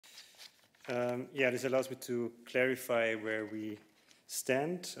Yeah, this allows me to clarify where we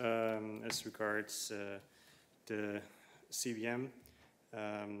stand as regards the CVM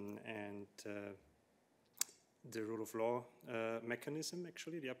and the rule of law mechanism,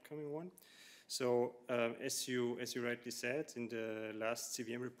 actually, the upcoming one. So, as you rightly said, in the last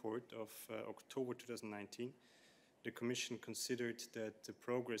CVM report of October 2019, the Commission considered that the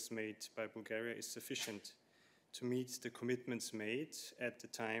progress made by Bulgaria is sufficient to meet the commitments made at the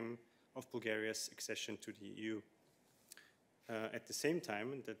time of Bulgaria's accession to the EU. At the same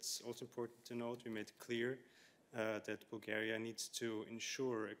time, and that's also important to note, we made clear that Bulgaria needs to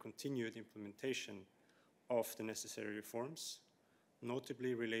ensure a continued implementation of the necessary reforms,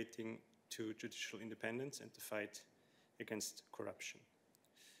 notably relating to judicial independence and the fight against corruption.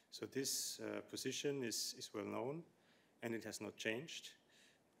 So this position is well known and it has not changed.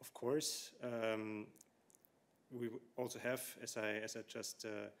 Of course, we also have, as I just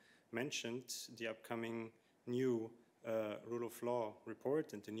mentioned, the upcoming new rule of law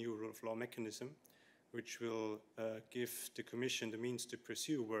report and the new rule of law mechanism, which will give the Commission the means to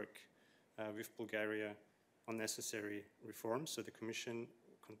pursue work with Bulgaria on necessary reforms. So the Commission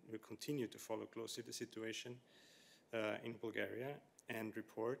will continue to follow closely the situation in Bulgaria and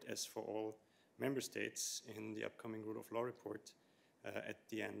report, as for all member states, in the upcoming rule of law report at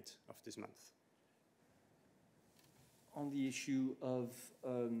the end of this month. On the issue of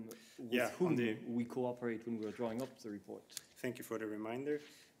with whom we cooperate when we're drawing up the report. Thank you for the reminder.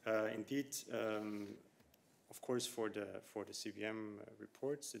 Indeed, of course, for the CVM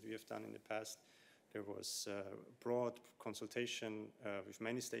reports that we have done in the past, there was broad consultation with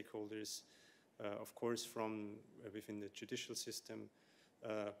many stakeholders, of course, from within the judicial system,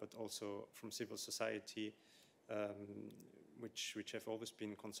 but also from civil society, which have always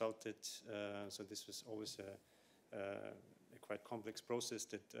been consulted. So this was always a quite complex process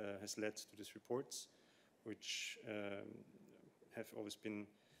that has led to these reports, which have always been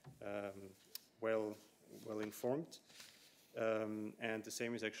well informed. And the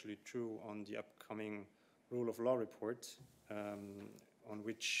same is actually true on the upcoming rule of law report, on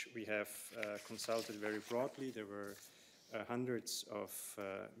which we have consulted very broadly. There were hundreds of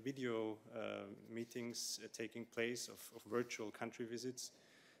video meetings taking place, of virtual country visits,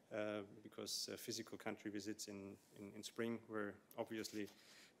 because physical country visits in spring were obviously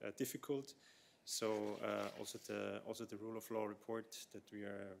difficult. So also the rule of law report that we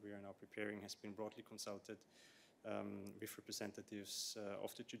are now preparing has been broadly consulted with representatives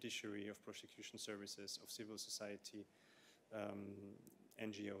of the judiciary, of prosecution services, of civil society,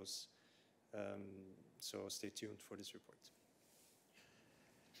 NGOs. So stay tuned for this report.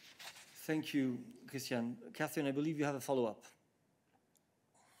 Thank you, Christian. Catherine, I believe you have a follow-up.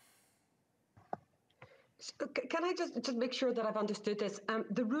 Can I just make sure that I've understood this?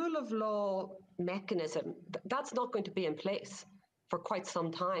 The rule of law mechanism, that's not going to be in place for quite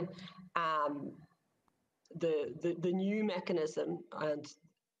some time. The new mechanism and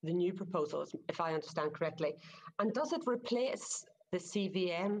the new proposals, if I understand correctly, and does it replace the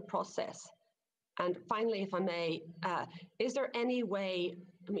CVM process? And finally, if I may, is there any way,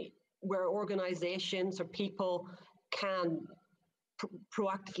 where organizations or people can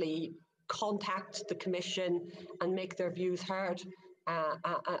proactively contact the Commission and make their views heard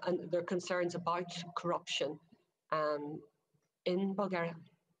and their concerns about corruption in Bulgaria?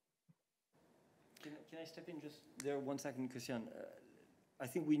 Can I step in just there 1 second, Christian? I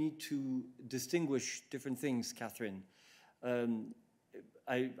think we need to distinguish different things, Catherine.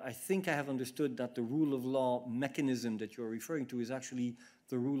 I think I have understood that the rule of law mechanism that you're referring to is actually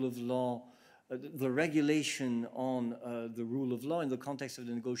the rule of law, the regulation on the rule of law in the context of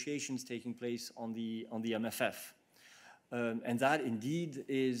the negotiations taking place on the MFF. And that indeed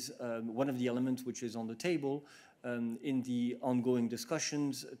is one of the elements which is on the table in the ongoing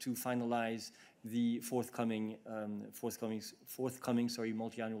discussions to finalize the forthcoming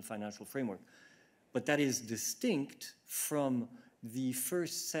multi-annual financial framework. But that is distinct from the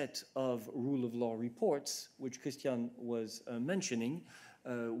first set of rule of law reports, which Christian was mentioning,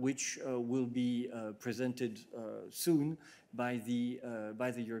 which will be presented soon by the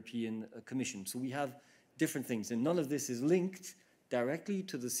European Commission. So we have different things, and none of this is linked directly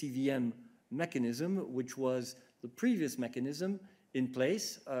to the CVM mechanism, which was the previous mechanism in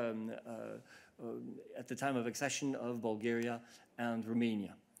place at the time of accession of Bulgaria and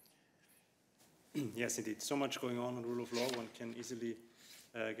Romania. Yes, indeed. So much going on rule of law, one can easily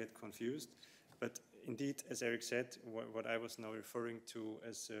get confused. But indeed, as Eric said, what I was now referring to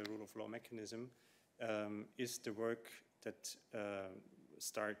as a rule of law mechanism is the work that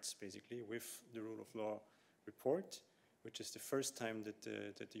starts basically with the rule of law report, which is the first time that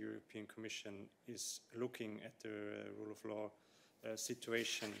the European Commission is looking at the rule of law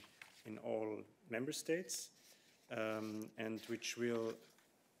situation in all member states, and which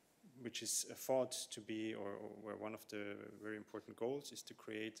is thought to be, or where one of the very important goals is to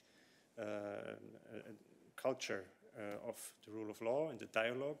create a culture of the rule of law and the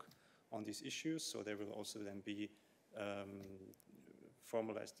dialogue on these issues. So there will also then be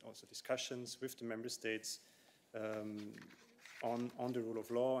formalized also discussions with the member states on the rule of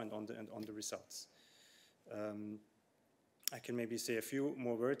law and on the results. I can maybe say a few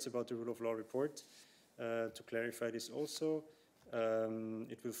more words about the rule of law report to clarify this also.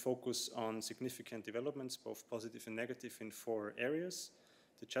 It will focus on significant developments, both positive and negative, in 4 areas: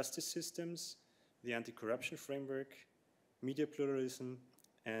 the justice systems, the anti-corruption framework, media pluralism,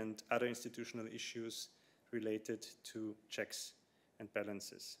 and other institutional issues related to checks and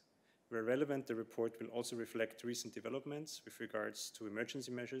balances. Where relevant, the report will also reflect recent developments with regards to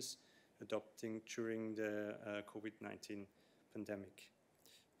emergency measures adopting during the COVID-19 pandemic.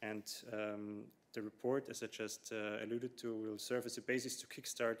 And the report, as I just alluded to, will serve as a basis to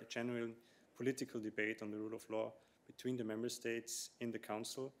kickstart a genuine political debate on the rule of law between the member states in the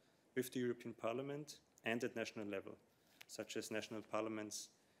Council, with the European Parliament, and at national level, such as national parliaments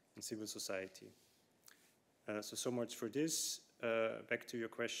and civil society. So much for this. Back to your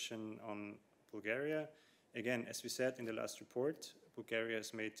question on Bulgaria. Again, as we said in the last report, Bulgaria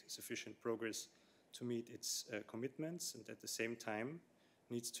has made sufficient progress to meet its commitments, and at the same time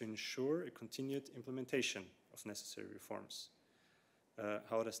needs to ensure a continued implementation of necessary reforms.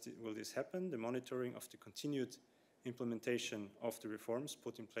 How will this happen? The monitoring of the continued implementation of the reforms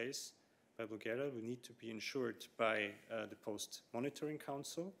put in place by Bulgaria will need to be ensured by the Post-Monitoring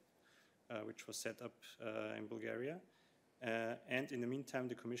Council, which was set up in Bulgaria. And in the meantime,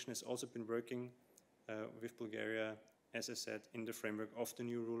 the Commission has also been working with Bulgaria, as I said, in the framework of the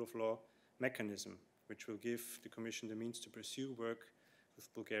new rule of law mechanism, which will give the Commission the means to pursue work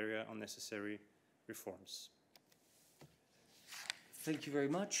with Bulgaria on necessary reforms. Thank you very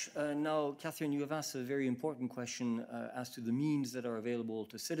much. Now, Catherine, you have asked a very important question as to the means that are available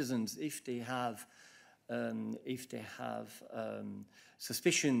to citizens if they have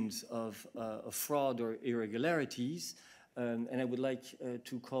suspicions of fraud or irregularities. And I would like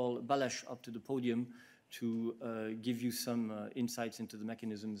to call Balázs up to the podium to give you some insights into the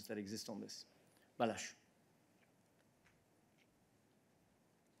mechanisms that exist on this. Balázs.